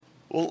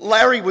Well,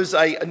 Larry was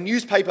a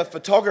newspaper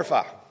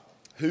photographer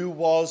who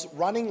was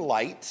running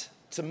late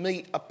to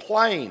meet a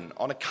plane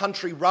on a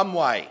country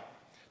runway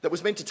that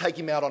was meant to take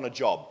him out on a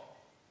job.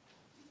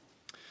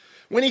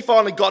 When he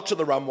finally got to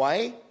the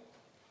runway,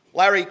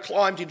 Larry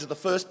climbed into the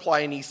first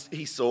plane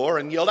he saw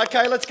and yelled,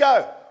 "Okay, let's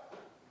go."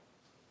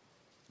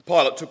 The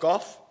pilot took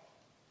off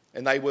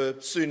and they were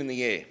soon in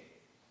the air.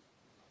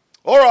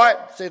 "All right,"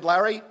 said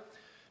Larry,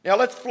 "now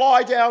let's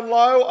fly down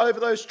low over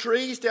those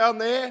trees down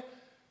there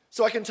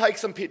so I can take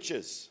some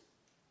pictures."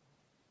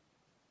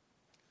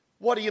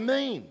 "What do you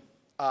mean?"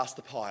 asked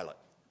the pilot.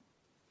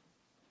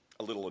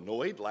 A little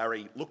annoyed,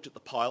 Larry looked at the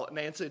pilot and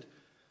answered,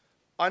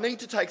 "I need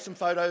to take some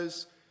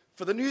photos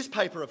for the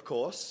newspaper, of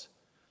course.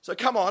 So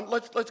come on,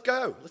 let's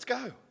go.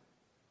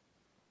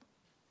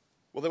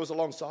 Well, there was a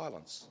long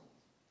silence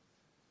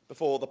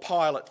before the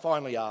pilot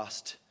finally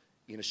asked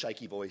in a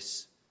shaky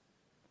voice,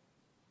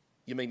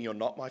 "You mean you're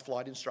not my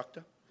flight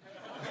instructor?"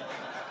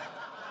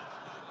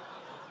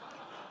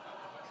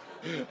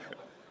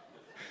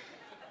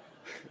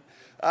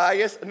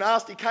 Yes, a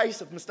nasty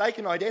case of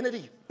mistaken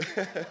identity.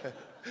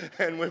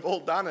 And we've all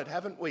done it,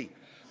 haven't we?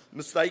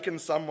 Mistaken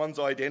someone's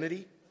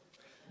identity,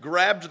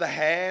 grabbed the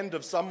hand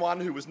of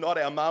someone who was not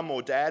our mum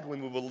or dad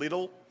when we were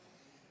little,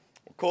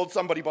 or called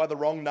somebody by the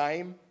wrong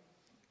name,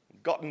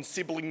 gotten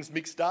siblings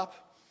mixed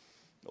up,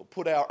 or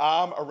put our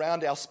arm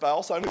around our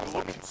spouse only to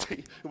look and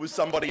see it was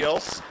somebody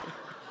else.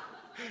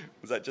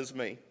 Was that just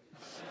me?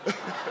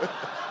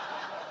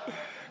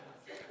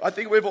 I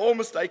think we've all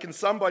mistaken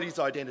somebody's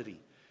identity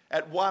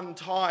at one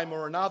time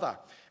or another.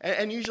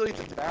 And usually it's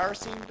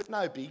embarrassing, but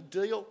no big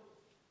deal.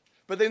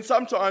 But then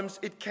sometimes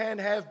it can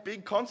have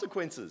big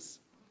consequences,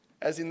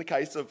 as in the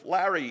case of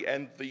Larry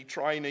and the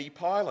trainee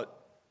pilot.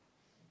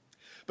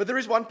 But there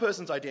is one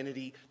person's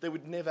identity that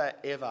would never,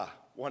 ever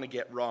want to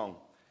get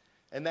wrong,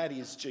 and that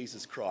is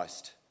Jesus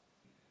Christ.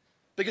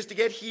 Because to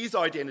get his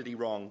identity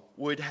wrong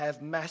would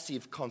have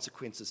massive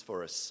consequences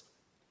for us.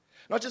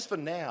 Not just for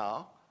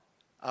now,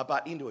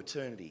 but into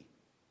eternity.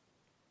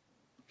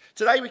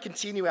 Today we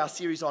continue our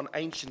series on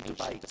ancient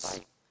debates.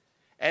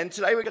 And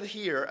today we're going to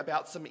hear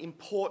about some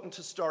important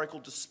historical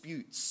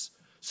disputes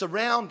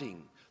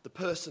surrounding the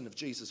person of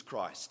Jesus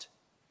Christ.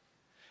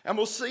 And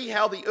we'll see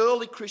how the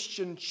early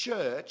Christian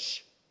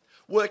church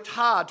worked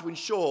hard to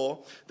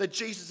ensure that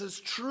Jesus'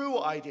 true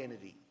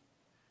identity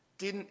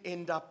didn't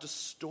end up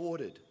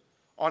distorted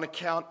on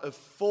account of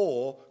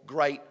four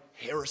great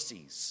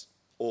heresies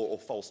or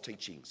false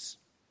teachings.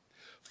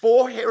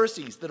 Four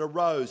heresies that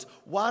arose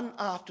one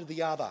after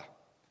the other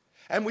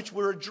and which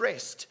were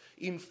addressed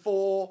in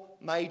four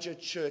major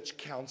church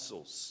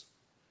councils.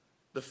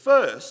 The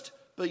first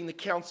being the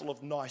Council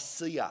of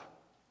Nicaea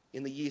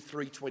in the year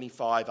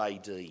 325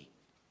 AD.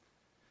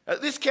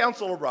 This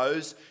council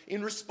arose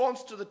in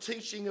response to the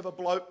teaching of a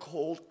bloke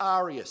called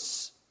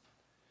Arius.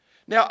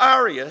 Now,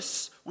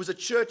 Arius was a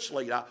church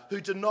leader who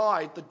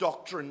denied the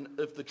doctrine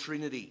of the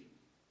Trinity.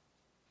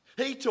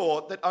 He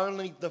taught that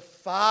only the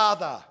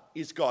Father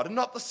is God and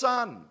not the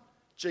Son,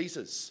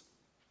 Jesus.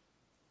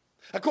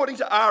 According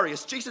to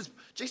Arius,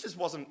 Jesus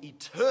wasn't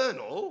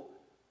eternal,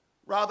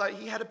 rather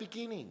he had a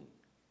beginning,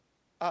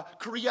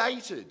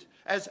 created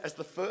as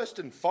the first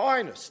and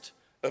finest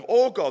of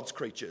all God's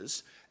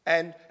creatures,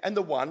 and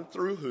the one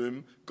through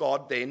whom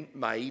God then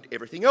made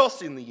everything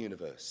else in the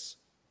universe.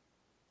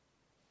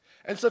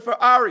 And so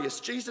for Arius,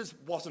 Jesus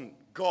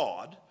wasn't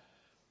God,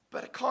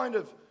 but a kind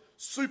of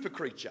super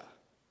creature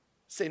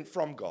sent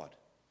from God.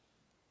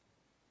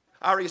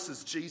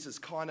 Arius's Jesus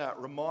kind of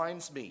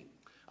reminds me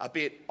a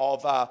bit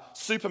of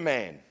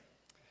Superman.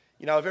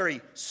 You know, a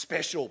very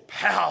special,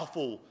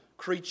 powerful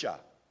creature,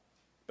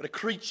 but a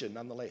creature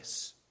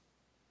nonetheless.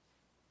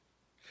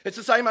 It's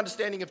the same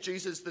understanding of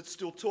Jesus that's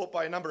still taught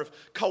by a number of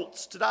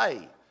cults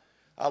today,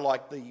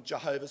 like the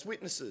Jehovah's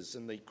Witnesses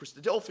and the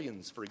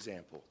Christadelphians, for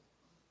example.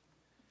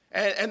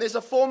 And there's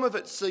a form of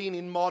it seen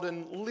in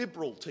modern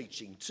liberal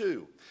teaching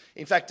too.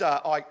 In fact,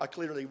 I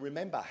clearly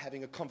remember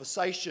having a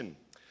conversation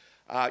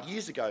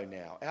years ago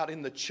now out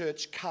in the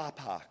church car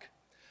park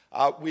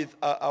with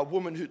a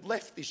woman who'd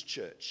left this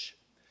church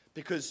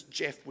because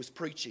Jeff was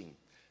preaching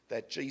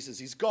that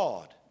Jesus is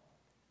God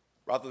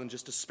rather than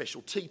just a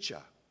special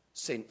teacher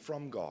sent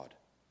from God.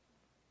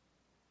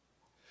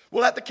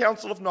 Well, at the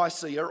Council of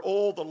Nicaea,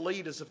 all the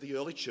leaders of the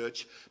early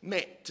church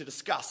met to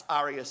discuss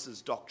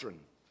Arius' doctrine.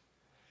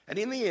 And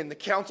in the end, the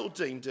council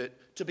deemed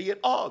it to be at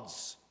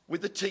odds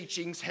with the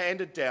teachings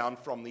handed down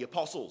from the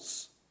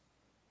apostles.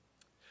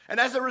 And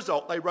as a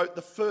result, they wrote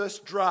the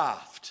first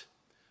draft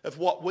of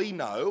what we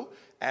know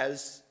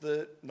as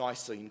the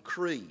Nicene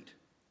Creed,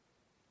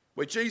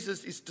 where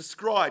Jesus is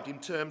described in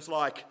terms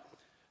like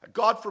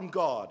God from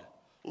God,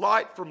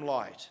 light from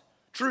light,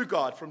 true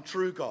God from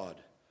true God,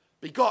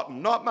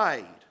 begotten, not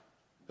made,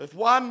 of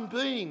one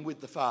being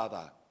with the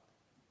Father.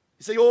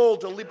 You see, all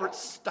deliberate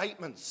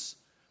statements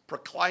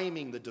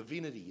proclaiming the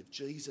divinity of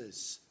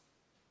Jesus.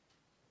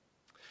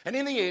 And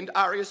in the end,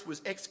 Arius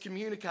was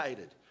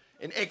excommunicated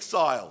and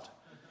exiled,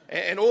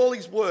 and all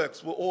his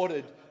works were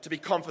ordered to be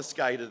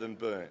confiscated and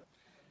burnt.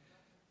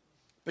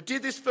 But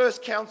did this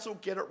first council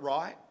get it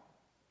right?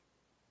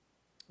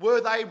 Were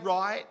they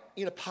right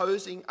in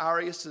opposing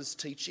Arius'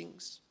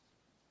 teachings?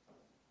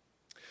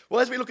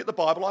 Well, as we look at the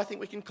Bible, I think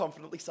we can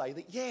confidently say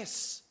that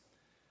yes,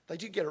 they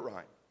did get it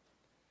right.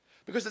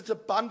 Because it's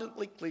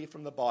abundantly clear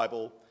from the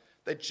Bible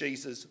that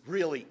Jesus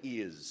really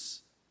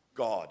is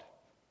God.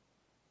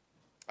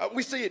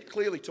 We see it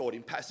clearly taught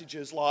in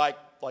passages like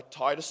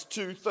Titus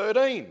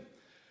 2:13,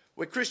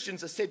 where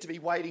Christians are said to be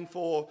waiting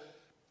for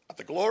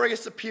the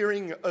glorious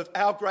appearing of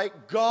our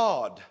great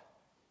God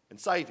and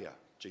Saviour,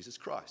 Jesus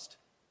Christ.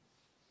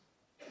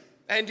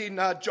 And in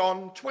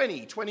John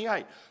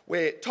 20:28,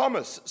 where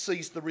Thomas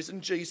sees the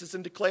risen Jesus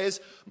and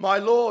declares, "My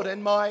Lord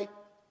and my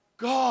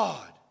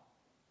God."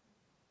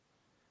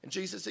 And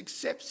Jesus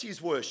accepts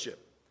his worship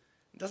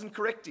and doesn't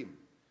correct him.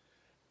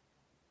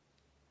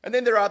 And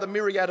then there are the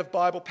myriad of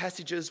Bible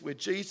passages where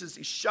Jesus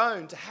is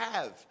shown to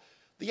have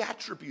the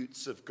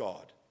attributes of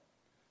God.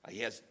 He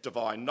has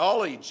divine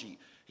knowledge.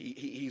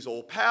 He's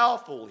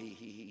all-powerful.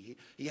 He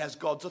has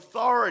God's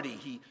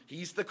authority.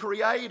 He's the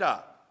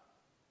creator.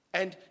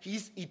 And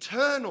he's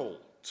eternal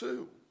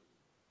too.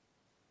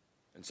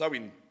 And so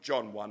in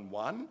John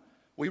 1:1,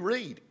 we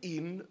read,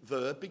 "In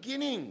the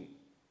beginning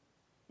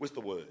was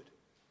the Word.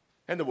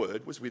 And the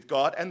Word was with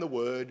God, and the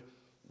Word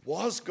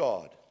was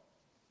God."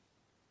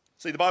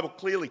 See, the Bible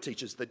clearly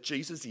teaches that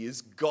Jesus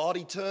is God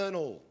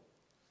eternal.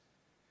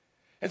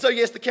 And so,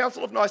 yes, the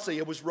Council of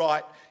Nicaea was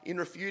right in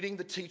refuting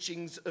the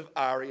teachings of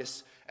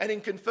Arius and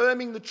in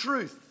confirming the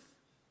truth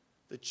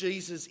that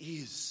Jesus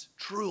is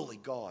truly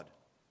God.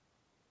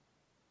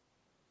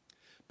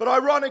 But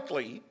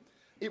ironically,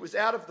 it was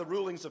out of the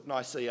rulings of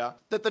Nicaea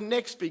that the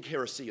next big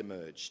heresy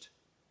emerged.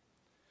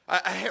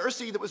 A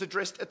heresy that was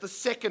addressed at the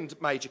second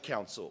major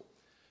council,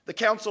 the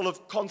Council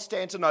of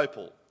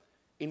Constantinople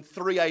in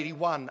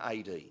 381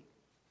 AD.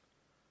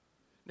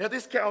 Now,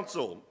 this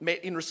council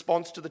met in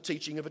response to the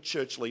teaching of a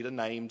church leader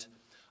named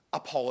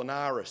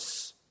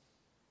Apollinaris.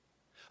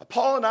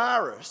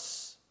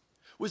 Apollinaris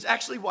was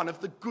actually one of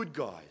the good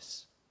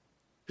guys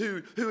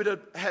who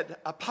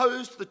had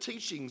opposed the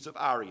teachings of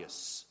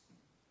Arius.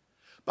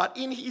 But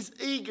in his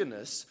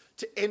eagerness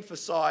to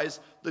emphasize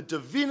the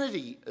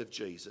divinity of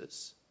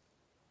Jesus,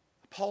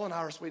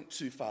 Apollinaris went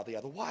too far the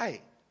other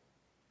way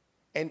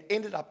and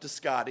ended up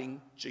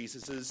discarding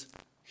Jesus'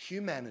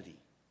 humanity.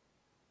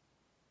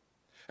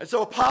 And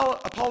so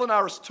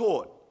Apollinaris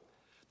taught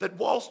that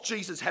whilst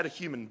Jesus had a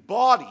human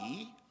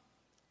body,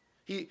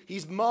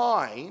 his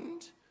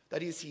mind,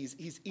 that is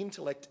his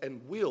intellect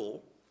and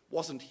will,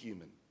 wasn't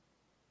human.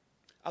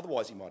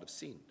 Otherwise he might have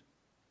sinned.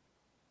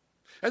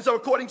 And so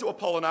according to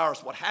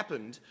Apollinaris, what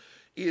happened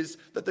is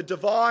that the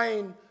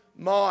divine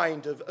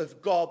mind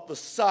of God the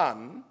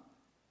Son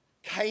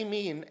came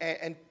in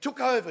and took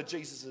over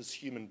Jesus'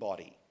 human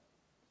body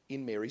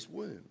in Mary's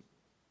womb.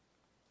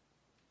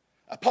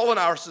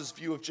 Apollinaris'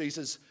 view of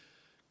Jesus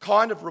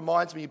kind of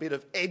reminds me a bit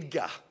of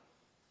Edgar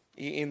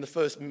in the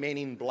first Men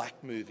in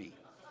Black movie.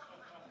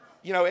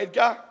 You know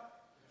Edgar?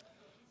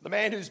 The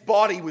man whose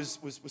body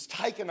was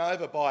taken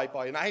over by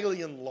an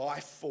alien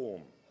life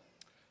form,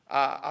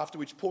 after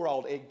which poor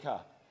old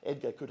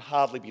Edgar could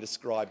hardly be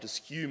described as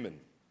human.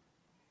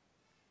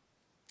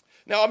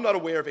 Now, I'm not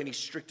aware of any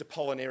strict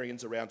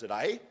Apollinarians around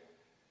today,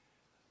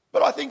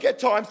 but I think at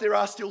times there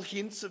are still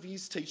hints of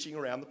his teaching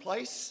around the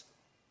place.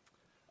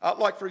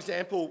 Like, for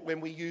example,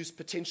 when we use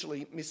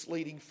potentially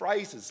misleading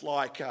phrases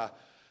like,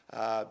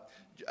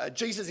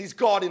 Jesus is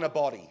God in a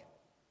body.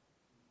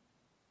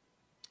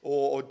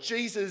 Or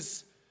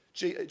Jesus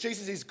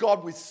is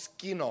God with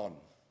skin on.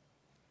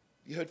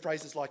 You heard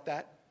phrases like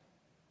that?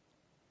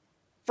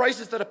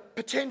 Phrases that are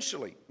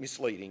potentially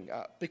misleading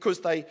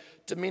because they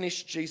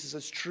diminish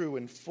Jesus' true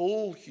and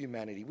full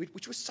humanity,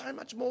 which was so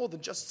much more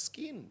than just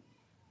skin.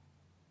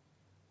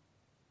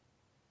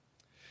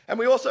 And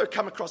we also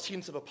come across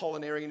hints of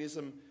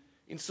Apollinarianism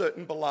in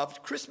certain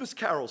beloved Christmas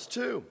carols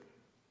too.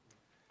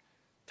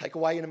 Take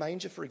Away in a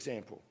Manger, for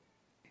example.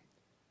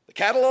 The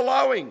cattle are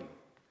lowing,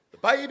 the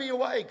baby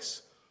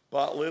awakes,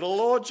 but little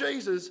Lord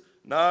Jesus,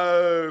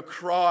 no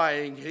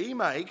crying he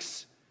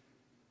makes.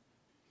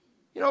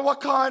 You know, what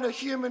kind of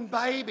human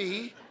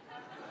baby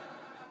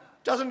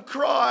doesn't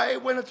cry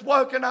when it's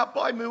woken up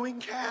by mooing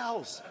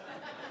cows?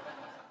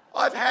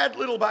 I've had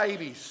little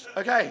babies,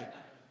 okay?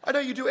 I know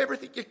you do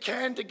everything you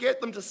can to get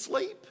them to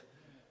sleep.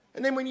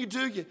 And then when you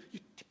do, you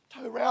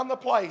tiptoe around the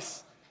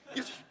place.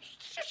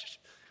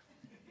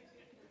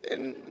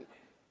 And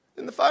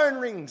the phone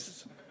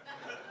rings.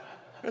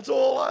 It's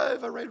all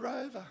over, Red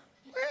Rover.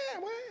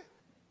 Where?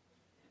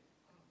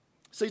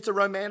 See, it's a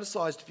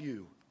romanticised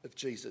view of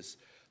Jesus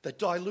that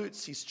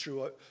dilutes his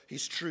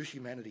true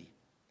humanity.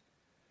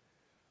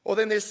 Or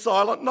then there's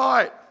Silent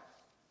Night,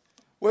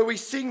 where we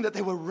sing that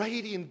there were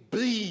radiant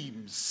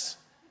beams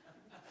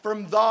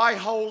from thy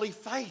holy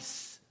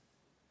face.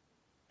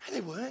 No,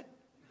 they weren't.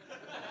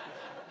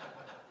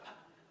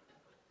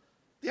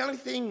 The only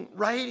thing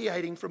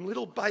radiating from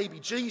little baby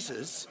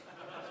Jesus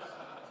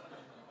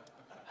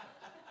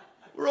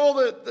were all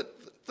the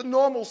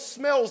normal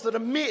smells that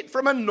emit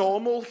from a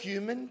normal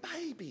human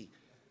baby.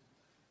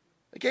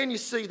 Again, you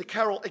see the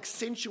carol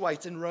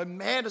accentuates and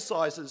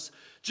romanticizes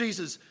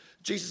Jesus'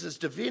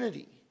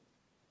 divinity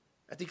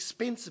at the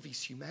expense of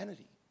his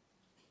humanity.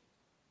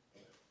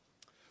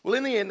 Well,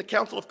 in the end, the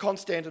Council of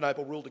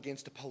Constantinople ruled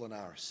against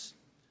Apollinaris,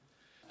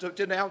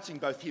 denouncing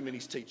both him and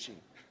his teaching,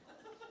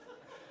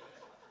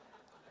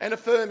 and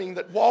affirming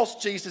that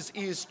whilst Jesus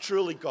is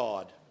truly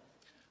God,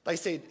 they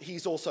said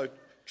he's also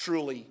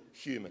truly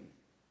human.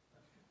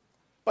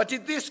 But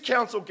did this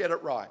council get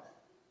it right?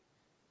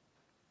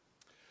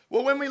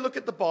 Well, when we look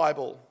at the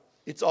Bible,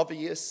 it's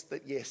obvious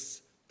that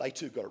yes, they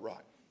too got it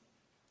right.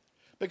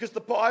 Because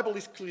the Bible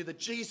is clear that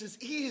Jesus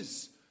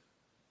is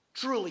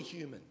truly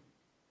human.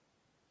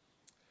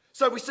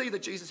 So we see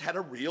that Jesus had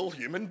a real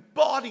human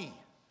body.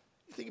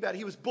 You think about it,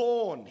 he was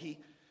born, he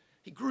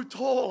grew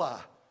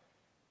taller,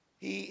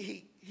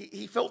 he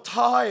felt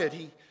tired,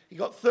 he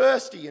got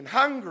thirsty and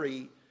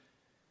hungry,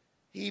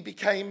 he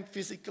became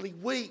physically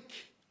weak,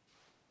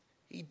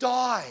 he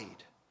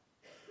died.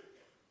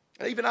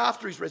 And even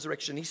after his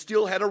resurrection, he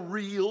still had a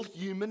real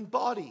human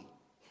body.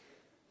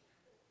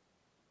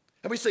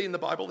 And we see in the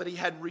Bible that he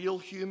had real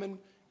human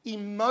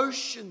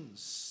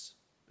emotions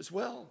as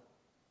well.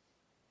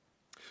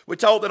 We're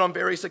told that on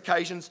various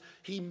occasions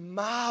he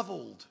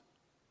marveled.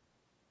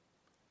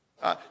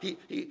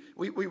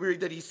 We read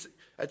that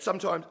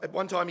at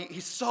one time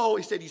his soul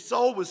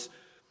was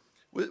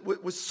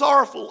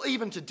sorrowful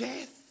even to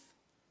death.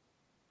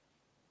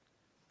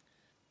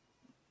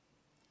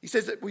 He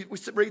says that we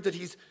read that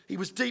he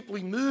was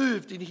deeply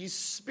moved in his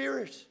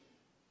spirit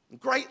and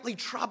greatly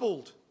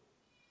troubled.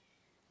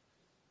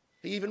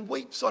 He even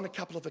weeps on a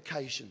couple of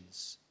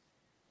occasions.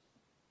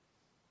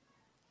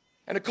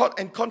 And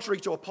contrary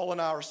to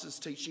Apollinaris'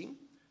 teaching,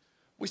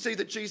 we see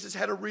that Jesus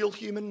had a real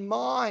human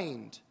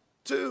mind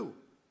too.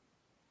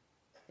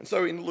 And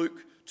so in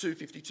Luke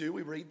 2:52,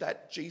 we read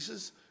that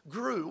Jesus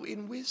grew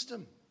in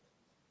wisdom.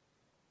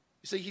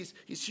 You see,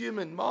 his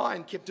human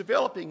mind kept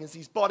developing as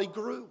his body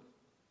grew.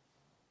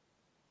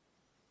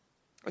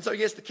 And so,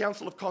 yes, the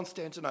Council of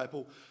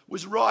Constantinople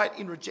was right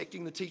in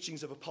rejecting the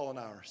teachings of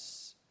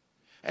Apollinaris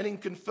and in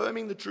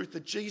confirming the truth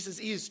that Jesus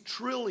is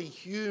truly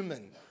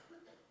human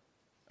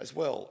as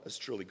well as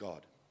truly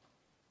God.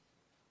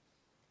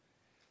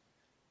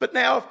 But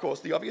now, of course,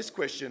 the obvious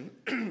question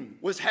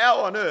was how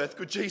on earth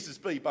could Jesus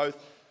be both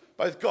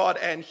God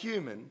and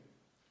human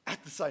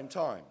at the same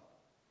time?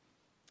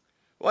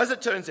 Well, as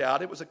it turns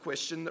out, it was a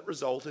question that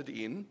resulted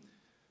in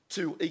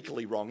two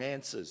equally wrong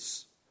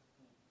answers.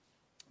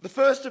 The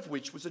first of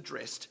which was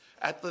addressed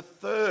at the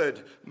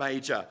third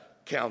major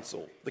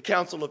council, the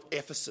Council of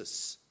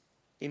Ephesus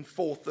in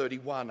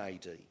 431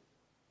 AD.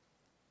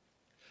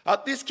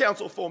 This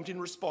council formed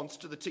in response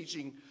to the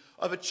teaching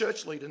of a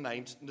church leader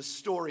named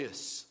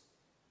Nestorius.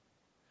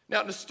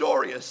 Now,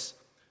 Nestorius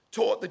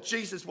taught that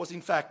Jesus was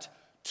in fact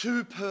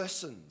two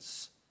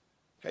persons.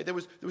 Okay, there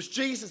was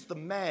Jesus the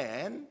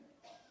man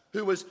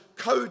who was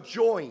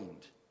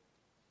co-joined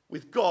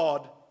with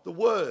God the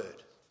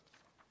Word.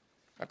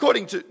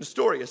 According to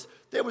Nestorius,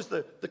 there was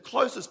the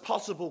closest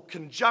possible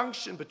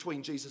conjunction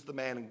between Jesus the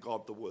man and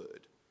God the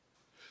Word.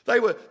 They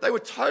were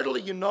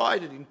totally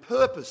united in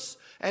purpose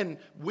and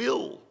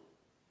will.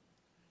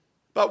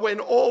 But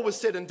when all was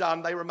said and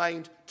done, they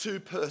remained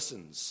two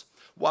persons,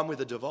 one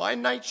with a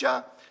divine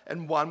nature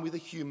and one with a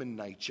human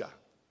nature.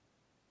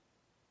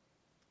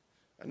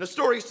 And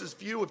Nestorius'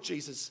 view of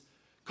Jesus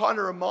kind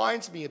of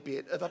reminds me a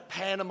bit of a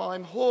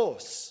pantomime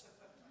horse.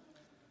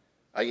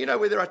 You know,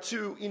 where there are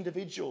two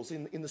individuals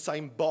in the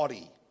same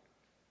body,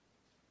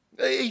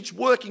 each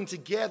working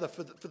together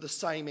for the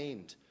same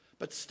end,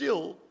 but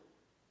still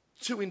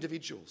two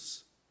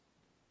individuals.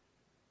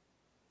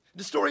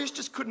 Nestorius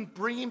just couldn't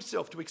bring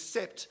himself to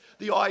accept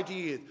the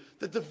idea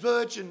that the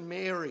Virgin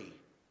Mary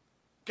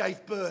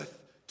gave birth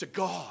to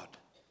God.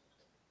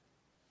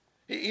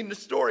 In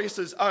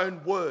Nestorius'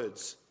 own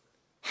words,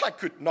 I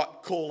could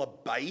not call a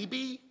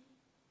baby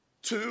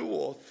 2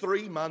 or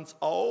 3 months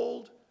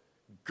old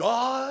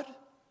God.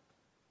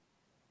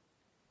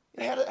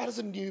 How does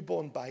a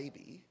newborn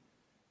baby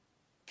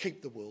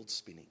keep the world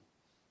spinning?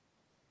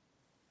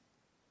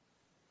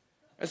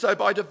 And so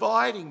by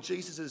dividing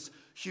Jesus'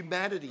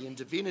 humanity and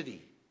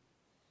divinity,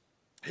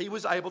 he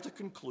was able to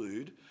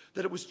conclude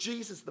that it was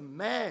Jesus the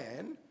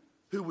man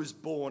who was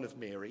born of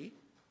Mary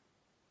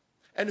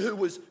and who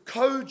was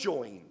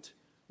co-joined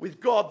with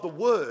God the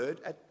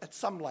Word at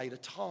some later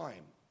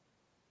time.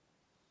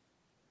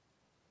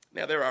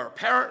 Now, there are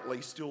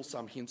apparently still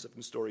some hints of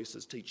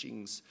Nestorius'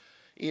 teachings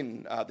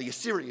in the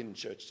Assyrian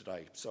church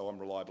today, so I'm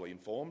reliably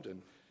informed.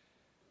 And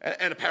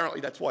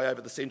apparently that's why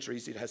over the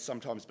centuries it has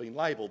sometimes been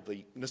labelled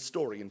the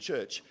Nestorian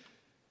church.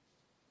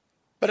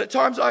 But at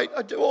times I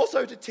do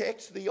also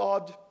detect the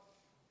odd,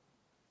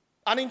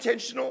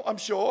 unintentional, I'm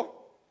sure,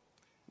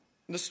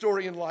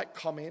 Nestorian-like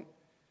comment,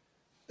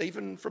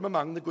 even from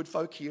among the good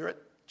folk here at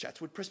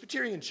Chatswood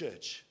Presbyterian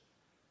Church.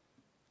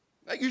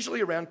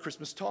 Usually around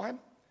Christmas time,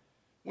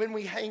 when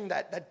we hang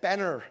that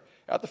banner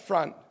out the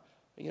front,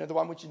 you know, the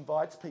one which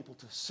invites people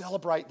to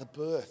celebrate the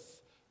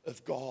birth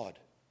of God.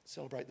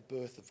 Celebrate the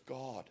birth of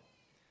God.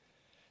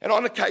 And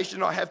on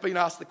occasion I have been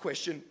asked the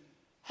question,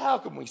 how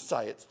can we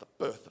say it's the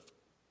birth of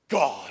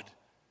God?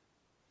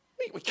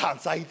 We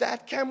can't say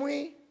that, can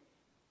we?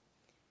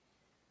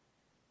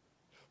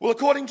 Well,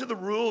 according to the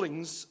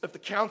rulings of the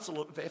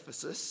Council of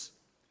Ephesus,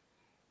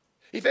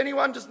 if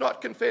anyone does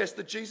not confess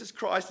that Jesus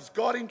Christ is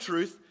God in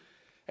truth,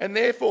 and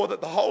therefore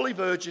that the Holy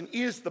Virgin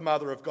is the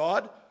mother of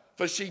God,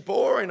 for she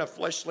bore in a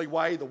fleshly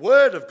way the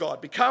word of God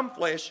become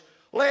flesh,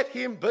 let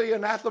him be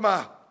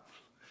anathema.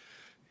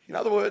 In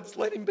other words,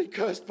 let him be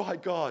cursed by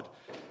God.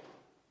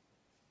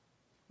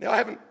 Now, I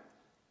haven't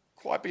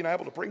quite been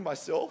able to bring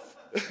myself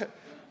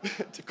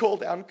to call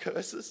down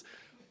curses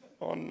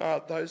on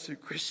those who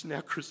question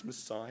our Christmas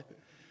sign.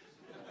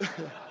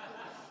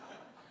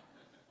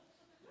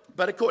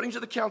 But according to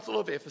the Council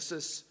of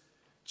Ephesus,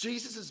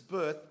 Jesus'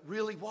 birth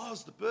really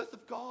was the birth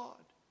of God.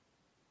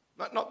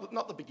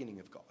 Not the beginning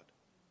of God.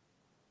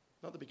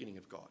 Not the beginning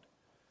of God,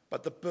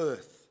 but the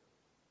birth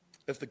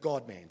of the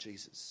God-man,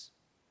 Jesus.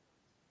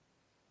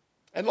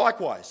 And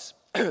likewise,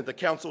 the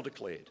council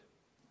declared,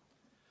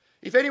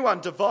 if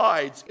anyone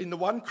divides in the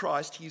one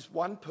Christ, he is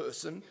one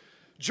person,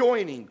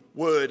 joining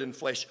word and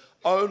flesh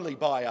only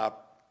by a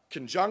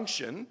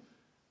conjunction,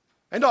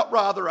 and not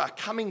rather a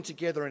coming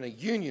together in a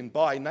union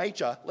by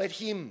nature, let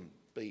him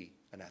be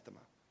anathema.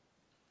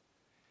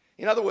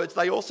 In other words,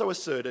 they also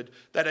asserted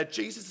that at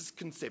Jesus'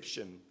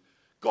 conception,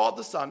 God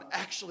the Son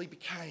actually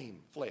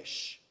became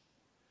flesh,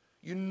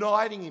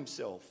 uniting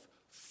himself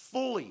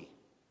fully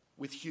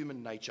with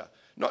human nature,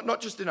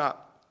 not just in a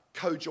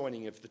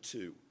co-joining of the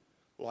two,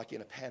 like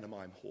in a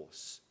pantomime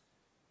horse.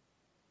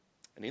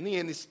 And in the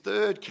end, this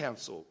third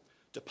council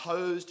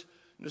deposed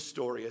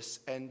Nestorius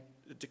and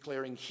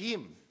declaring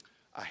him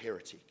a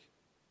heretic.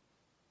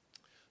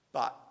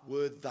 But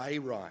were they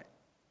right?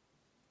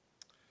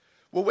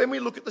 Well, when we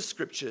look at the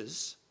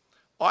scriptures,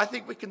 I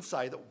think we can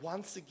say that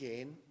once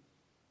again,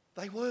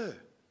 they were.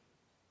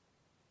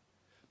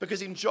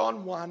 Because in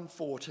John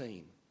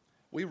 1:14,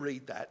 we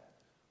read that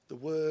the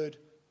Word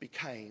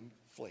became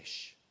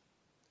flesh.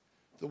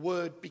 The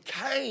Word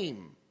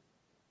became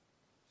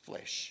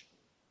flesh.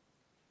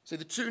 See,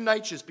 the two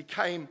natures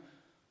became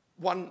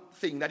one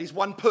thing, that is,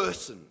 one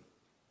person.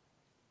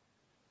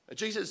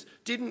 Jesus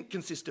didn't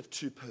consist of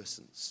two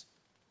persons,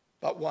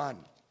 but one.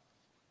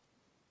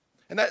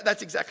 And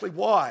that's exactly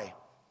why,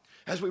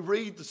 as we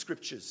read the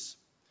scriptures,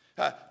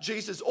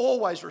 Jesus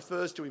always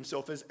refers to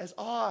himself as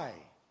I,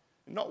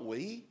 not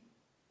we.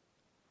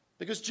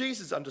 Because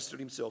Jesus understood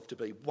himself to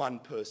be one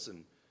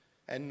person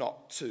and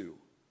not two.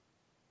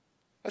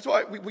 That's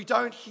why we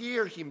don't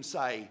hear him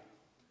say,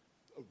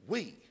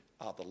 we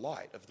are the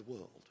light of the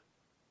world.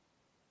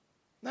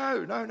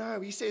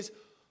 No. He says,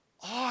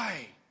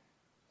 I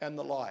am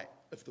the light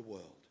of the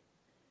world.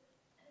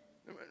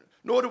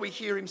 Nor do we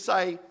hear him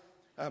say,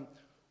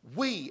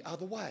 we are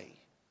the way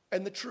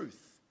and the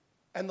truth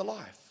and the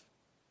life.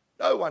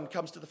 No one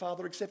comes to the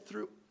Father except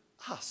through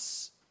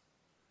us.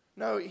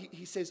 No,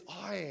 he says,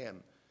 I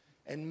am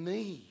and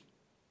me.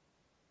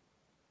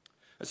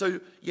 And so,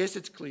 yes,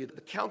 it's clear that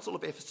the Council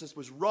of Ephesus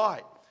was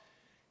right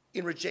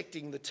in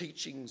rejecting the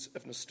teachings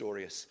of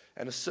Nestorius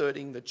and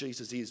asserting that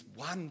Jesus is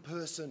one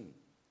person.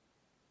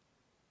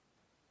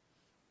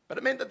 But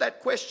it meant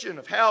that question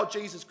of how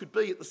Jesus could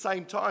be at the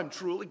same time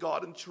truly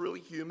God and truly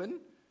human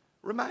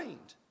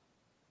remained.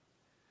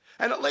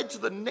 And it led to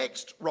the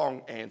next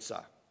wrong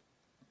answer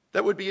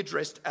that would be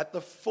addressed at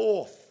the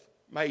fourth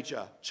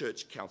major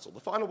church council, the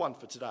final one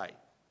for today,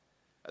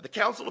 at the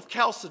Council of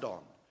Chalcedon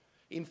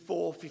in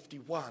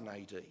 451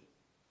 AD.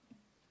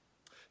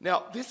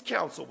 Now, this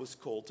council was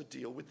called to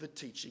deal with the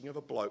teaching of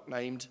a bloke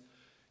named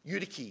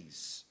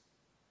Eutyches.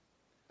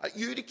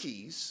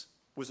 Eutyches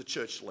was a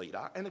church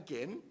leader, and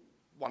again,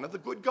 one of the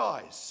good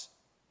guys.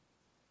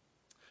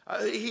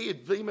 He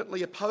had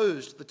vehemently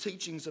opposed the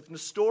teachings of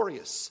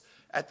Nestorius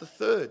at the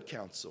third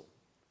council.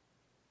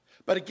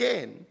 But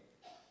again,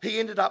 he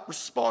ended up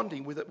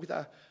responding with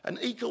an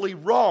equally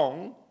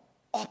wrong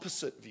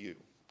opposite view.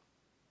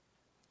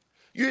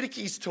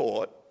 Eutyches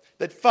taught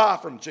that far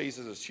from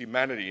Jesus'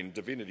 humanity and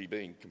divinity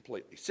being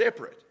completely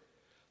separate,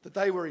 that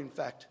they were in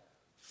fact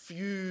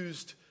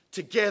fused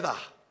together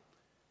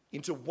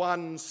into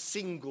one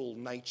single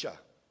nature.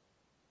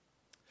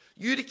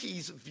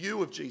 Eutyches'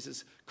 view of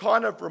Jesus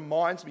kind of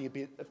reminds me a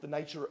bit of the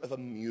nature of a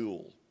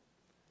mule.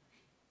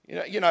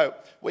 You know,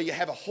 where you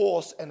have a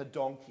horse and a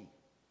donkey.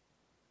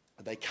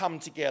 They come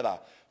together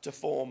to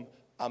form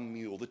a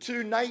mule. The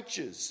two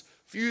natures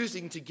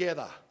fusing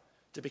together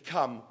to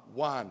become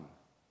one.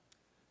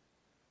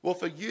 Well,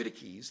 for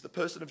Eutyches, the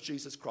person of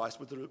Jesus Christ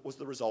was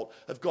the result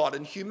of God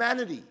and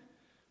humanity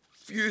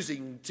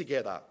fusing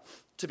together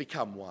to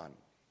become one.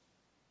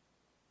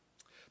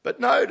 But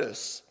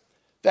notice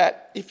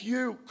that if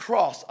you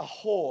cross a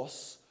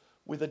horse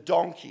with a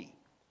donkey,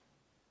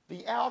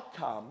 the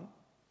outcome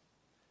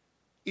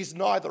is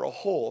neither a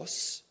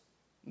horse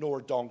nor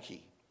a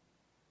donkey.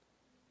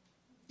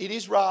 It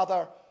is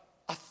rather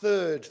a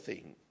third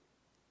thing,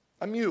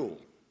 a mule,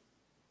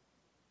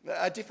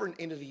 a different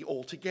entity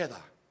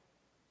altogether.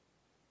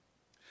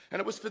 And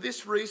it was for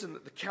this reason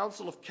that the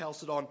Council of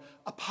Chalcedon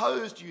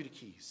opposed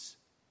Eutyches,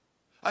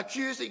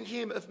 accusing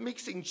him of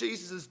mixing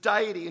Jesus'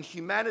 deity and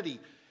humanity,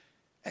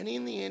 and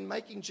in the end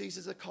making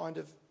Jesus a kind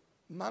of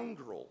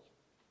mongrel,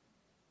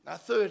 a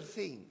third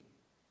thing.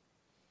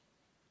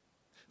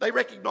 They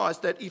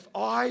recognised that if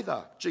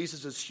either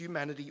Jesus'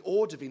 humanity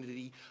or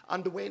divinity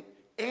underwent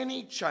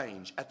any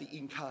change at the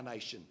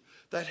incarnation,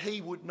 that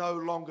he would no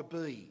longer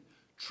be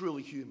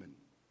truly human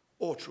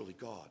or truly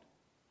God.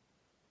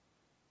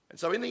 And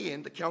so in the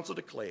end, the council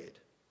declared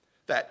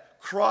that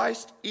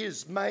Christ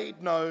is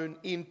made known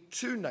in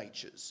two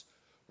natures,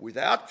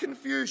 without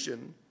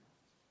confusion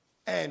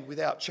and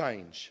without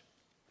change.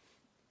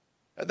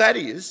 That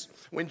is,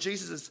 when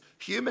Jesus'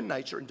 human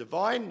nature and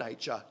divine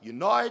nature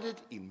united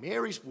in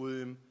Mary's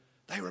womb,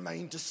 they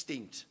remain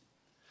distinct,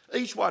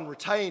 each one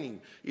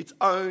retaining its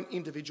own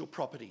individual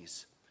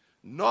properties,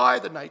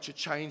 neither nature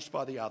changed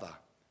by the other.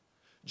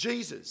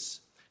 Jesus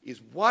is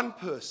one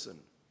person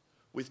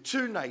with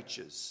two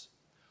natures,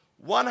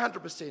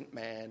 100%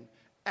 man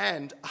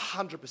and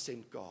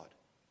 100% God.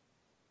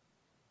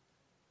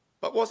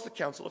 But was the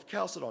Council of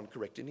Chalcedon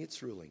correct in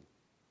its ruling?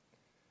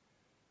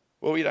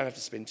 Well, we don't have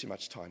to spend too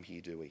much time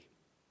here, do we?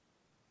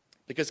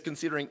 Because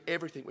considering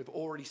everything we've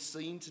already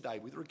seen today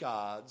with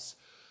regards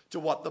to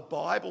what the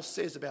Bible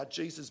says about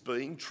Jesus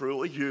being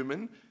truly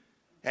human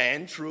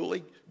and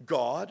truly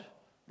God,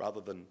 rather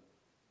than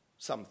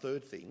some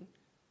third thing,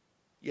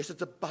 yes,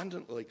 it's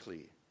abundantly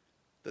clear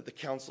that the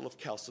Council of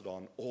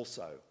Chalcedon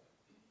also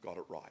got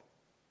it right.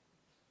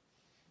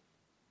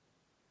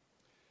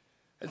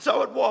 And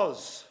so it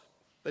was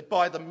that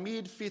by the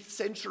mid-5th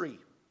century,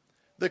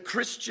 the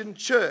Christian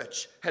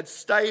church had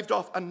staved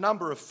off a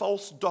number of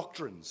false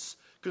doctrines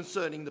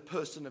concerning the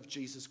person of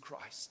Jesus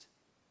Christ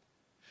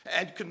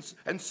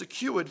and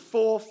secured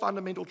 4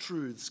 fundamental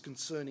truths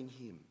concerning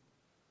him.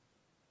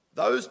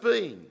 Those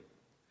being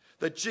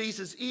that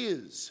Jesus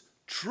is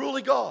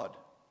truly God,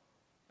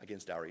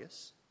 against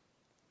Arius,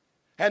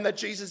 and that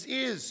Jesus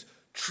is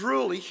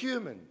truly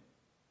human,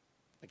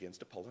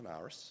 against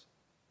Apollinaris,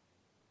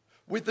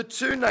 with the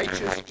two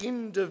natures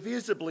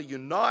indivisibly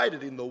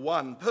united in the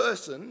one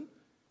person,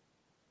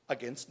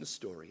 against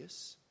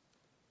Nestorius,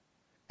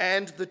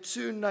 and the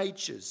two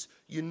natures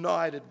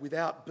united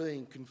without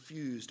being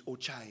confused or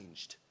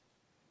changed,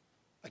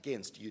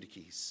 against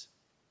Eutyches.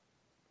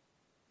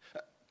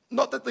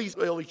 Not that these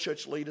early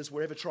church leaders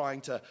were ever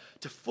trying to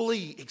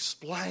fully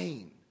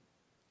explain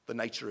the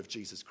nature of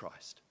Jesus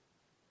Christ.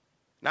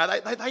 No,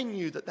 they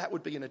knew that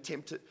would be an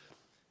attempt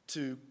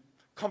to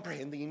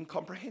comprehend the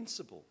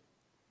incomprehensible.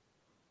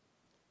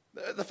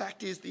 The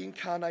fact is, the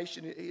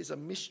incarnation is a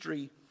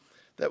mystery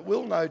that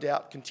we'll no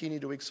doubt continue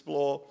to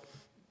explore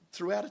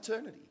throughout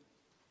eternity.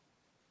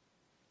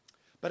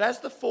 But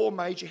as the 4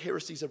 major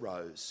heresies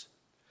arose,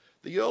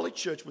 the early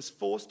church was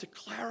forced to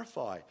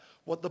clarify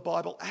what the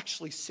Bible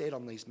actually said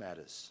on these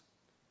matters.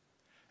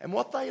 And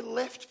what they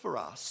left for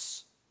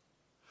us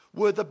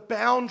were the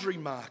boundary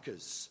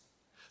markers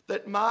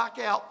that mark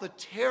out the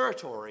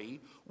territory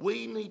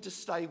we need to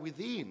stay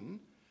within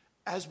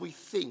as we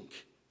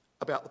think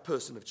about the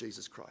person of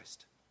Jesus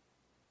Christ.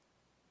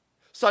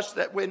 Such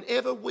that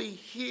whenever we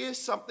hear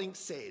something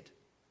said,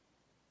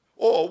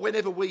 or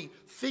whenever we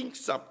think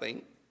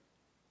something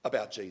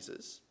about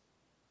Jesus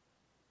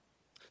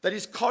that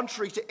is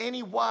contrary to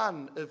any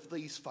one of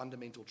these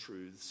fundamental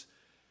truths,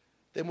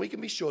 then we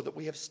can be sure that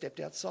we have stepped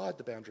outside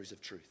the boundaries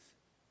of truth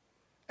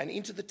and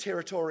into the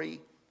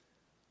territory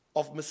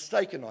of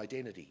mistaken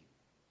identity.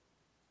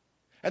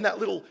 And that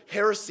little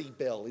heresy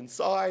bell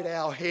inside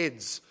our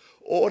heads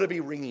ought to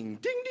be ringing.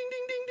 Ding, ding,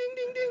 ding, ding,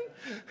 ding, ding,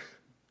 ding.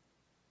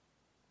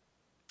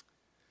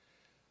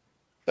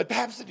 But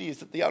perhaps it is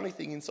that the only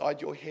thing inside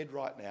your head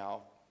right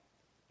now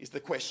is the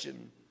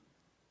question,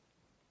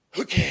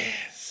 who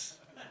cares?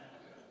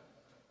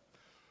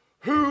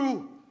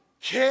 Who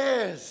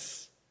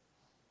cares?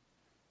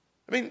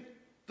 I mean,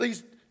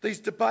 these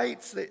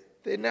debates,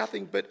 they're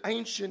nothing but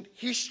ancient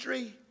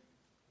history.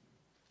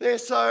 They're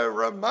so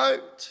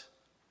remote.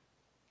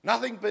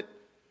 Nothing but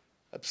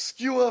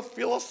obscure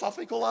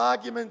philosophical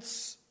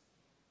arguments.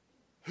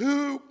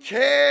 Who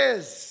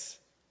cares?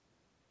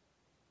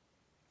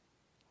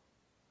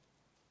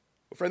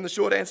 Well, friend, the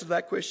short answer to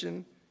that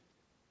question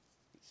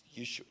is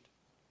you should.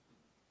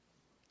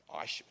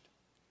 I should.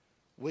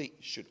 We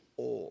should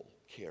all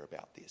care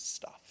about this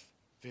stuff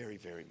very,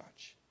 very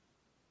much.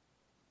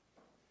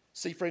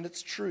 See, friend,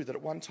 it's true that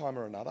at one time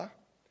or another,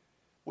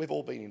 we've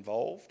all been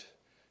involved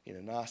in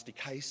a nasty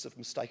case of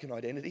mistaken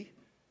identity,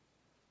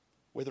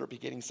 whether it be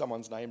getting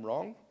someone's name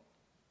wrong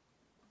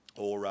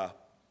or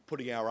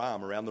putting our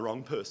arm around the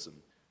wrong person.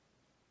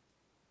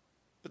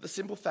 But the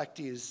simple fact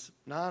is,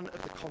 none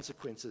of the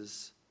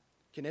consequences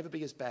can ever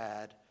be as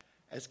bad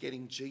as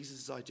getting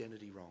Jesus'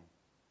 identity wrong.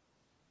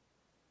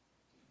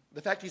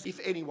 The fact is, if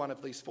any one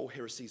of these 4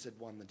 heresies had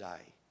won the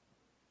day,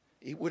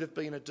 it would have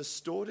been a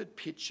distorted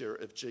picture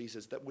of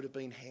Jesus that would have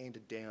been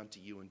handed down to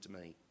you and to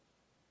me.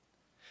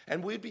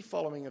 And we'd be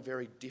following a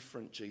very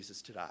different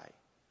Jesus today,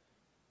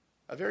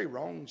 a very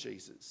wrong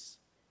Jesus.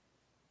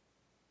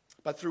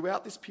 But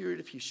throughout this period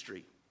of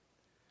history,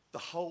 the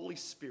Holy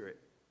Spirit,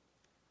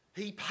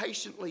 he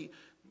patiently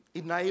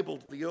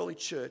enabled the early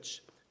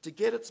church to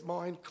get its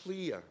mind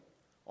clear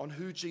on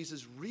who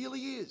Jesus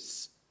really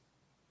is,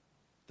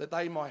 that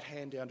they might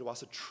hand down to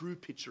us a true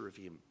picture of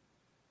him.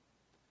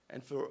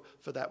 And for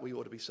that, we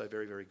ought to be so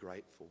very, very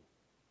grateful.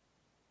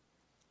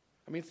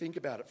 I mean, think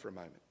about it for a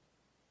moment.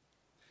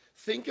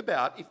 Think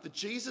about if the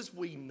Jesus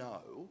we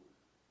know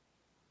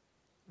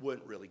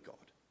weren't really God.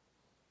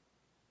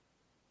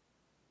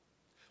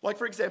 Like,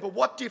 for example,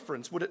 what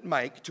difference would it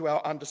make to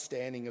our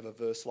understanding of a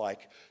verse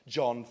like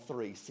John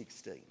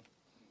 3:16?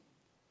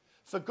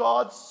 For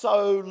God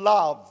so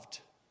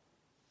loved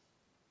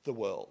the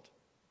world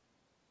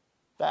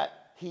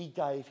that he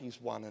gave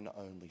his one and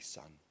only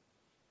Son.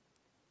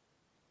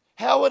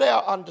 How would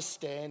our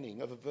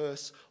understanding of a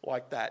verse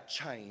like that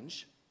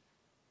change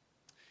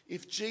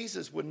if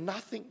Jesus were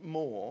nothing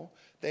more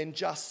than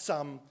just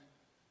some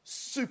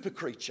super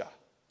creature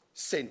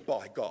sent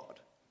by God,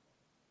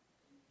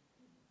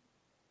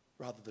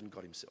 rather than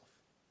God himself?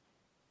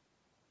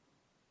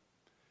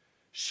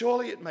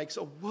 Surely it makes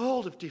a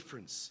world of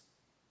difference.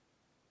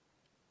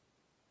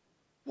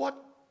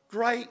 What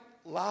great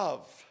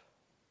love.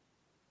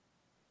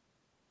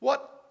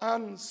 What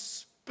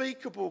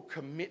unspeakable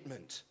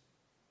commitment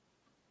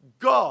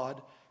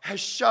God has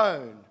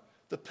shown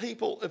the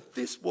people of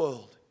this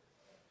world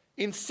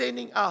in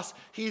sending us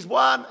his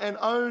one and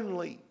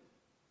only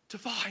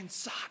divine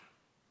Son.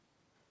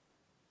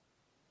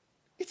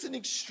 It's an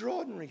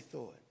extraordinary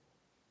thought.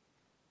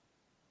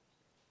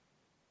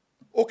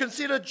 Or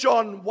consider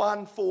John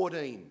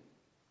 1:14,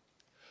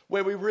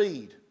 where we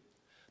read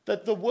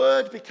that the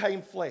Word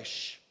became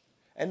flesh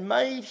and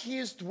made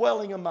his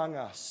dwelling among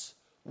us.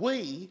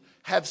 We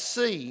have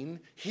seen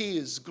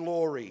his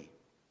glory.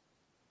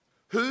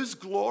 Whose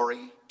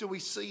glory do we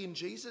see in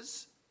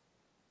Jesus?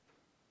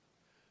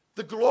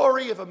 The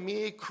glory of a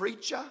mere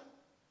creature?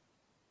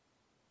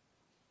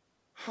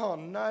 Oh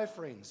no,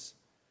 friends.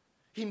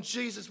 In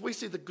Jesus we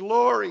see the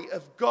glory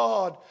of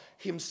God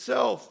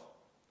himself.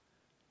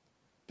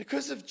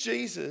 Because of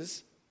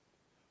Jesus,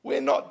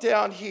 we're not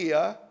down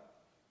here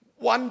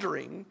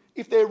wondering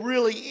if there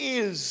really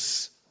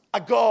is a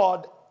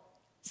God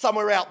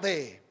somewhere out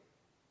there.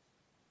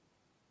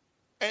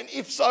 And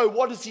if so,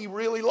 what is he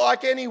really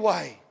like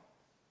anyway?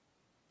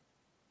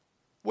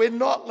 We're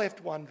not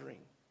left wondering.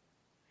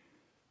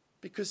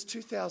 Because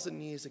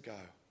 2,000 years ago,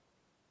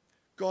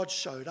 God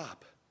showed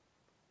up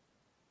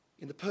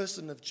in the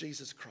person of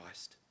Jesus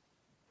Christ.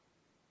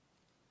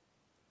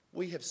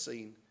 We have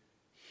seen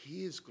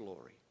his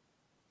glory.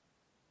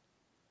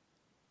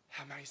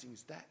 How amazing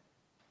is that?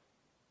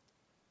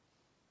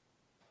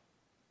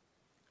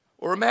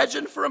 Or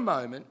imagine for a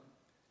moment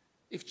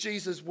if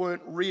Jesus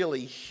weren't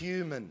really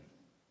human,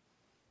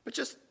 but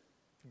just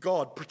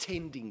God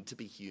pretending to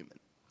be human.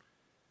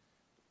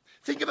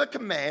 Think of a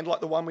command like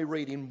the one we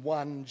read in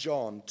 1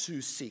 John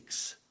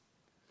 2:6,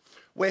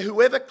 where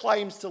whoever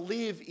claims to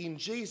live in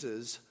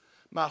Jesus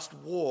must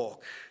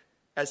walk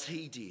as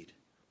he did.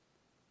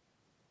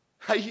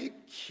 Are you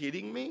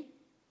kidding me?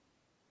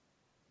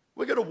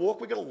 We're going to walk,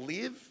 we're going to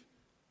live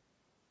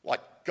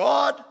like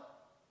God?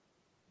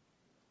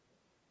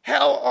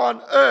 How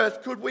on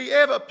earth could we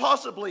ever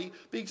possibly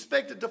be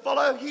expected to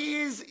follow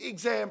his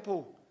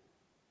example?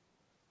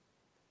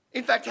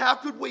 In fact, how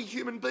could we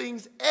human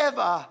beings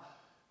ever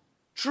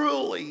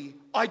truly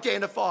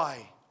identify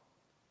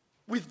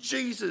with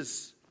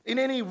Jesus in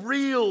any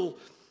real,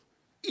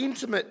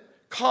 intimate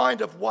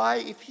kind of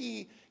way if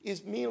he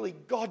is merely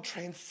God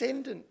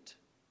transcendent?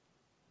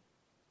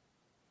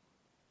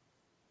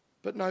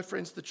 But no,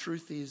 friends, the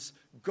truth is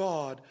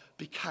God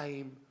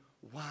became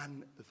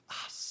one of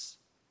us.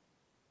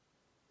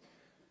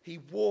 He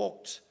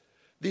walked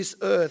this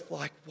earth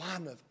like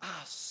one of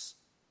us.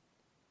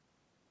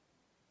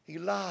 He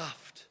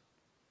laughed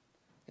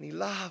and he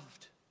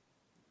loved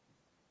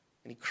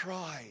and he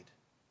cried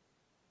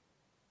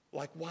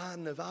like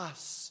one of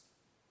us.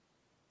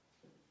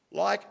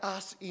 Like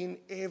us in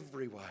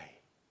every way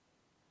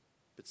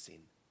but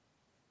sin.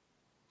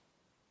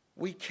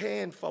 We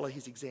can follow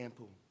his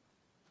example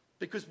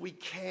because we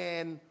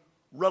can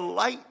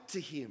relate to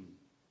him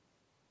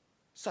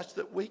such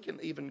that we can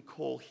even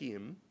call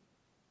him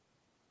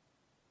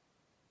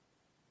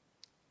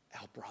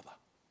our brother.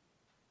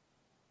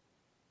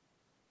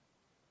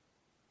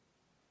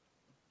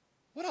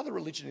 What other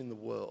religion in the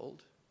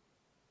world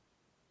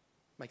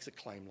makes a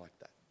claim like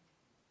that?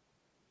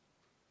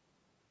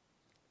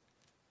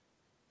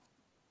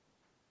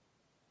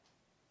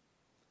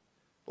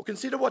 Well,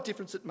 consider what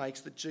difference it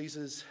makes that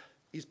Jesus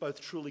is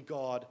both truly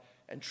God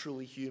and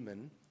truly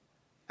human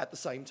at the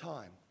same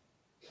time.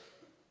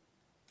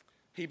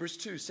 Hebrews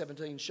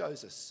 2:17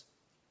 shows us.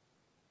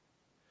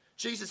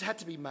 Jesus had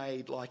to be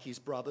made like his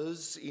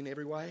brothers in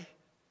every way,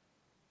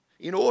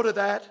 in order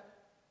that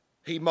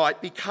he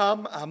might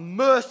become a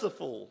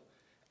merciful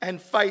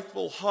and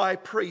faithful high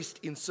priest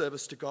in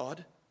service to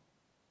God,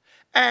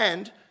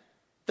 and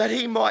that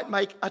he might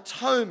make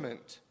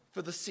atonement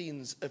for the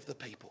sins of the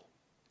people.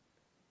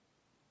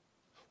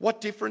 What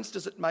difference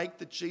does it make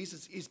that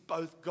Jesus is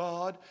both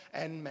God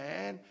and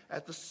man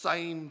at the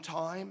same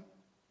time?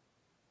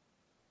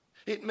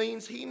 It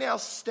means he now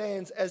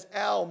stands as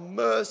our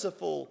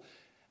merciful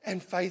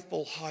and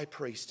faithful high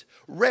priest,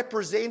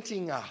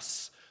 representing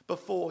us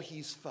before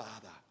his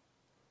Father.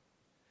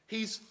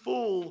 He's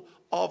full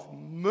of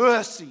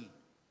mercy.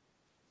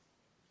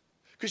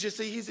 Because you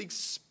see, he's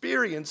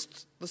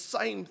experienced the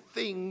same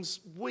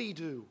things we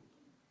do.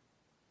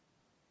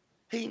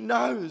 He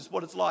knows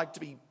what it's like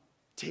to be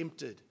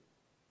tempted.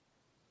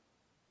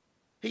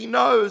 He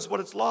knows what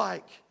it's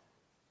like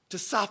to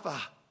suffer.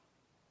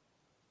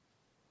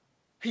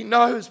 He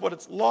knows what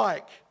it's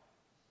like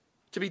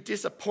to be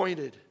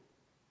disappointed.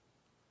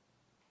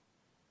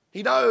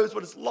 He knows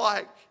what it's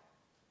like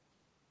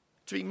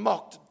to be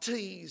mocked and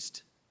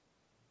teased.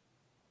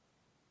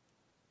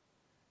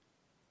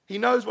 He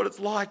knows what it's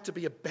like to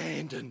be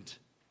abandoned.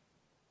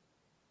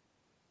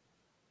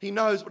 He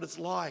knows what it's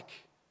like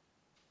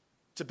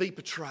to be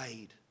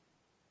betrayed.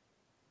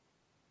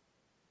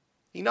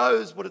 He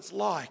knows what it's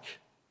like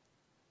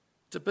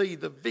to be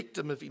the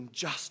victim of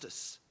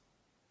injustice.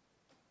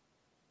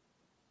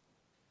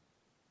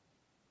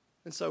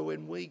 And so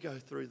when we go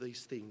through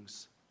these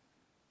things,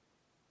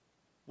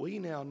 we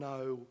now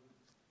know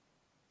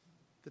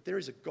that there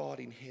is a God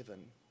in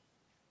heaven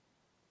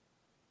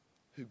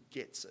who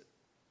gets it.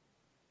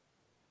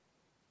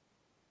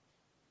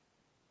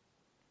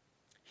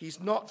 He's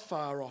not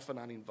far off and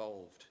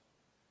uninvolved.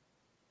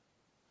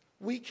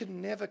 We can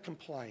never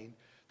complain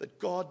that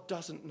God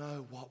doesn't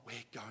know what we're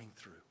going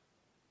through,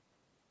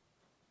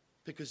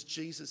 because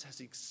Jesus has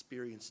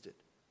experienced it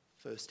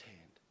firsthand.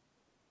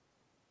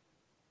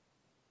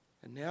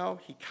 And now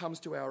he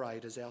comes to our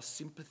aid as our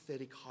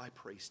sympathetic high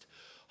priest.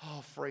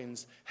 Oh,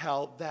 friends,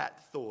 how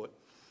that thought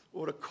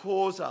ought to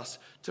cause us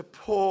to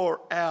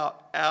pour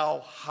out our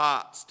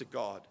hearts to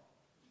God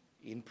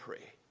in prayer.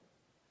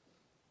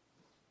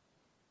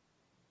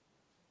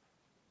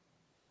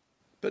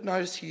 But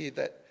notice here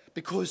that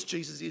because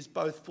Jesus is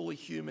both fully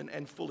human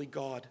and fully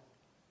God,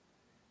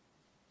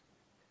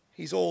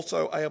 he's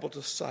also able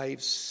to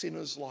save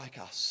sinners like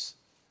us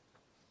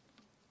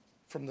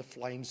from the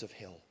flames of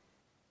hell.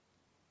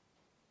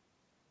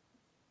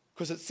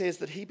 Because it says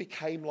that he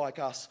became like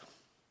us,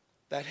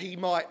 that he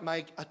might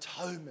make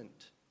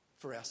atonement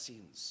for our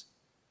sins.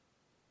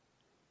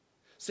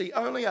 See,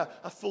 only a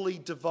fully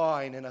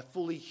divine and a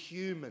fully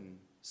human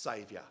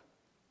Saviour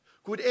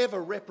could ever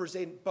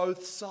represent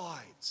both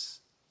sides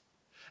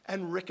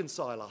and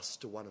reconcile us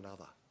to one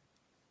another.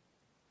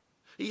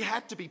 He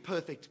had to be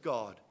perfect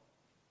God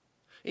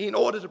in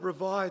order to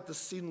provide the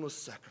sinless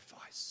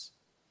sacrifice.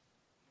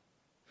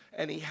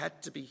 And he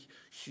had to be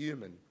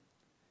human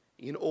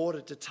in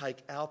order to take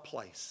our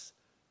place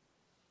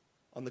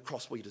on the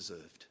cross we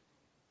deserved.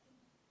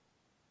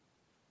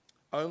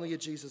 Only a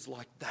Jesus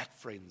like that,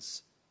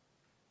 friends,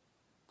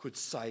 could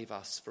save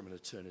us from an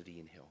eternity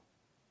in hell.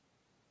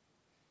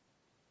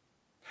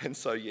 And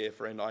so,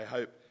 friend, I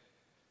hope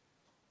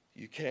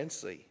you can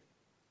see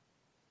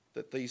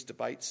that these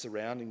debates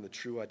surrounding the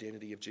true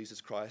identity of Jesus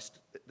Christ,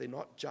 they're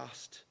not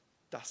just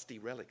dusty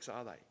relics,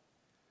 are they?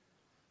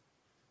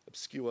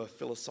 Obscure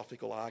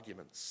philosophical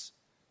arguments.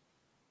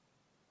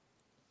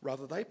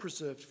 Rather, they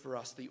preserved for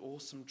us the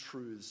awesome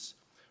truths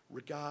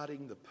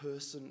regarding the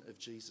person of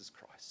Jesus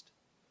Christ.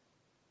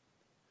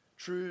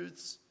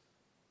 Truths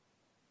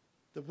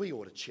that we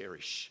ought to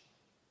cherish.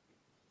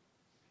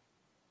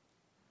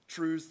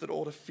 Truths that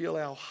ought to fill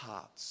our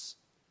hearts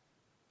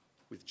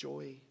with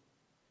joy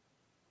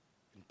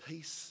and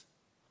peace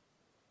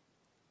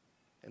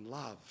and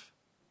love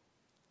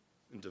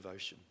and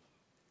devotion.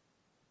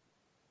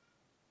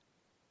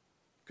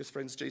 Because,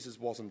 friends, Jesus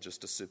wasn't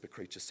just a super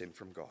creature sent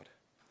from God.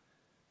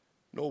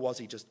 Nor was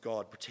he just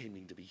God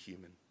pretending to be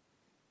human.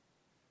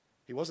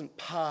 He wasn't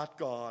part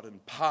God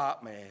and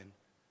part man,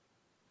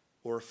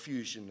 or a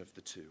fusion of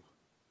the two.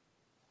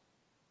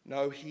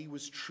 No, he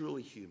was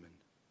truly human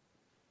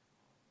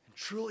and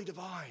truly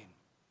divine.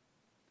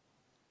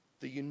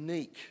 The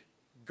unique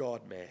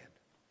God-man.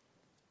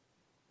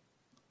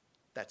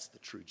 That's the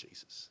true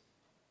Jesus.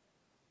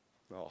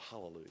 Oh,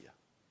 hallelujah.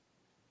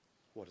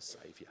 What a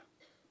Saviour.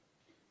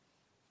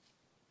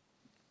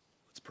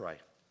 Let's pray.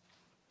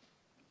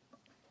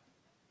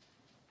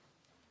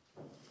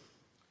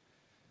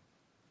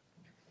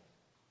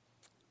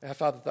 Our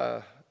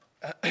Father,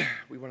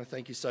 we want to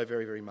thank you so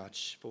very, very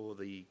much for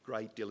the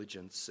great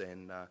diligence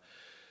and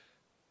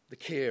the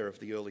care of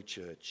the early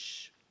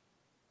church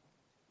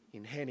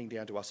in handing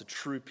down to us a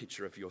true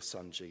picture of your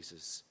Son,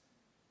 Jesus.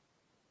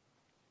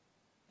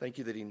 Thank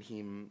you that in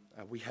him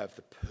we have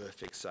the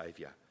perfect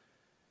Saviour,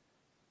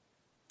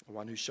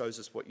 one who shows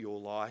us what you're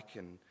like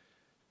and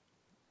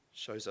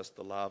shows us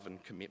the love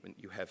and commitment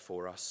you have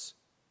for us.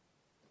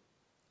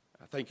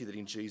 Thank you that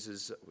in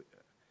Jesus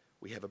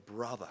we have a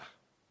brother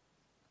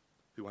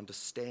who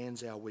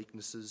understands our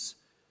weaknesses,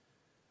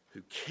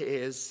 who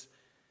cares,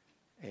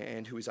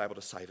 and who is able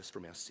to save us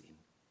from our sin.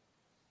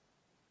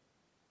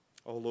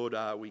 Oh Lord,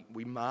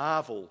 we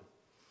marvel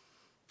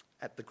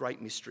at the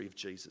great mystery of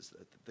Jesus,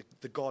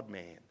 the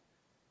God-man,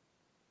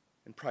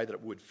 and pray that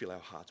it would fill our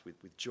hearts with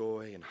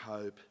joy and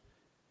hope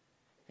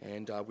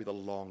and with a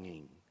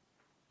longing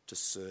to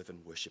serve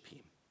and worship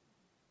him.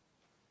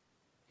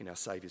 In our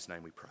Saviour's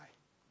name we pray.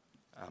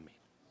 Amen.